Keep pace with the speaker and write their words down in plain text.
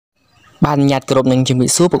បានញត្តិគ្រប់នឹងជំរាប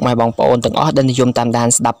សួរពុកម៉ែបងប្អូនទាំងអស់ដែលនិយមតាមដាន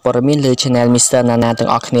ស្ដាប់ព័ត៌មានលើ Channel Mr. Nana ទាំង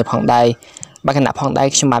អស់គ្នាផងដែរបាទគណៈផងដែរ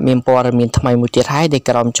ខ្ញុំបាទមានព័ត៌មានថ្មីមួយទៀតហើយដែល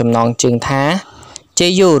ក្រុមចំណងជើងថាជ័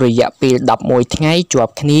យយោរយៈពេល11ថ្ងៃជា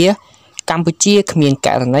ប់គ្នាកម្ពុជាគ្មានក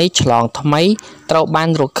រណីឆ្លងថ្មីត្រូវបាន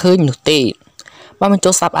រកឃើញនោះទេបាទបញ្ចូ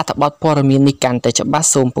លស្ដាប់អត្ថបទព័ត៌មាននេះកាន់តែច្បាស់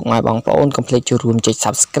សូមពុកម៉ែបងប្អូនកុំភ្លេចចូលរួមចុច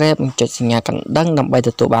Subscribe និងចុចសញ្ញាកណ្ដឹងដើម្បីទ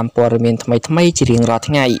ទួលបានព័ត៌មានថ្មីៗជារៀងរាល់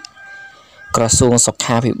ថ្ងៃក្រសួងសុ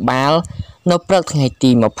ខាភិបាលនៅព្រឹកថ្ងៃទី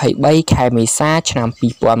23ខែមេសាឆ្នាំ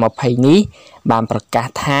2020នេះបានប្រកាស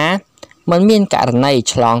ថាមិនមានករណី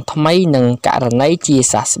ឆ្លងថ្មីនិងករណីជា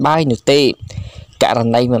សះស្បើយនោះទេករ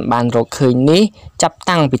ណីមិនបានរកឃើញនេះចាប់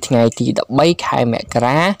តាំងពីថ្ងៃទី13ខែមក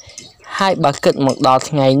រាហើយបើគិតមកដល់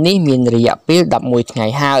ថ្ងៃនេះមានរយៈពេល11ថ្ងៃ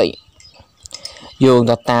ហើយយោង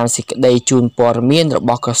ទៅតាមសេចក្តីជូនព័ត៌មានរប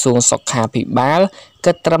ស់ក្រសួងសុខាភិបាល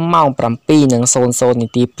គិតត្រឹមម៉ោង 7:00 នា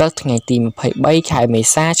ទីព្រឹកថ្ងៃទី23ខែមេ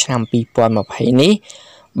សាឆ្នាំ2020នេះ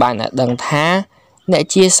បានដឹងថាអ្នក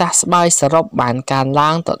ជាសះស្បើយសរុបបានកើនឡើ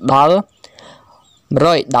ងទៅដល់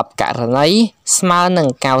110ករណីស្មើនឹង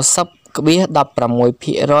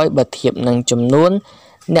 90.16% បើធៀបនឹងចំនួន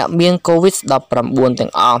អ្នកមាន COVID-19 ទាំ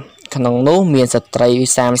ងអស់ក្នុងនោះមានស្ត្រី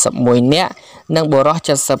31នាក់និងបុរស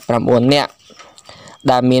79នាក់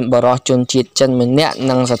ដែលមានបុរសជនជាតិចិន1នាក់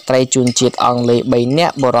និងស្ត្រីជនជាតិអង់គ្លេស3នា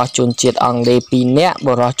ក់បុរសជនជាតិអង់គ្លេស2នាក់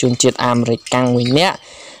បុរសជនជាតិអាមេរិកកាំង1នាក់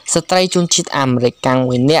ស្ត្រីជនជាតិអាមេរិកកាំង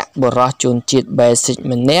1នាក់បុរសជនជាតិប៊ែលស៊ិក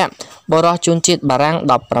1នាក់បុរសជនជាតិបារាំង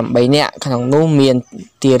18នាក់ក្នុងនោះមាន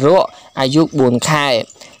ទារកអាយុ4ខែ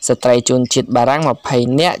ស្ត្រីជនជាតិបារាំង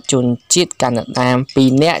20នាក់ជនជាតិកាណាដា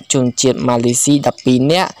2នាក់ជនជាតិម៉ាឡេស៊ី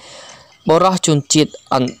12នាក់បុរសជនជាតិ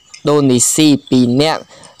ឥណ្ឌូនេស៊ី2នាក់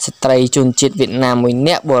ស្ត្រីជនជាតិវៀតណាម1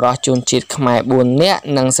នាក់បុរសជនជាតិខ្មែរ4នាក់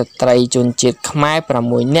និងស្ត្រីជនជាតិខ្មែរ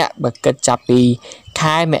6នាក់បើគិតចាប់ពី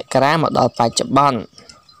ខែមករាមកដល់បច្ចុប្បន្ន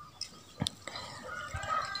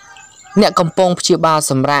អ្នកកំពុងព្យាបាល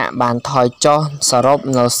សម្រាកបានថយចុះសរុប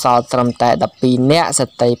នៅសល់ត្រឹមតែ12នាក់ស្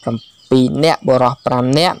ត្រី7នាក់បុរស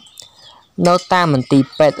5នាក់នៅតាមមន្ទីរ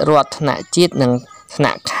ពេទ្យរដ្ឋថ្នាក់ជាតិនិងថ្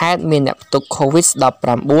នាក់ខេត្តមានអ្នកផ្ទុក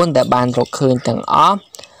COVID-19 ដែលបានរកឃើញទាំងអស់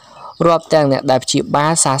រាប់ទាំងអ្នកដែលព្យាបា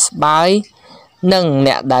លសះស្បើយនិង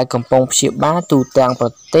អ្នកដែលកំពុងព្យាបាលទូទាំងប្រ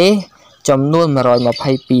ទេសចំនួន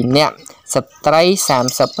122នាក់ស្ត្រី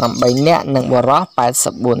38នាក់និងបុរស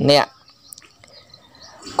84នាក់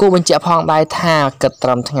គូបញ្ជាក់ផងដែរថាគិតត្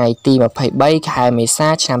រឹមថ្ងៃទី23ខែមេសា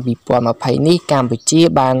ឆ្នាំ2020នេះកម្ពុជា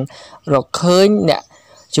បានរកឃើញអ្នក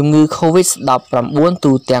ជំងឺ COVID-19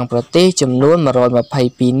 ទូទាំងប្រទេសចំនួន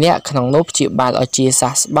122នាក់ក្នុងនោះព្យាបាលឲ្យជា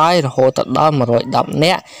សះស្បើយរហូតដល់110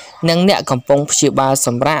នាក់និងអ្នកកំពុងព្យាបាលស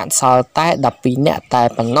ម្រាកសល់តែ12នាក់តែ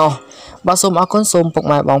ប៉ុណ្ណោះបាទសូមអរគុណសូមពុក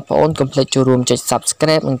ម៉ែបងប្អូនកុំភ្លេចចូលរួមចុច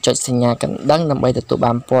Subscribe និងចុចសញ្ញាកណ្ដឹងដើម្បីទទួល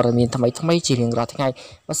បានព័ត៌មានថ្មីៗជារៀងរាល់ថ្ងៃ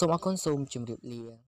បាទសូមអរគុណសូមជម្រាបលា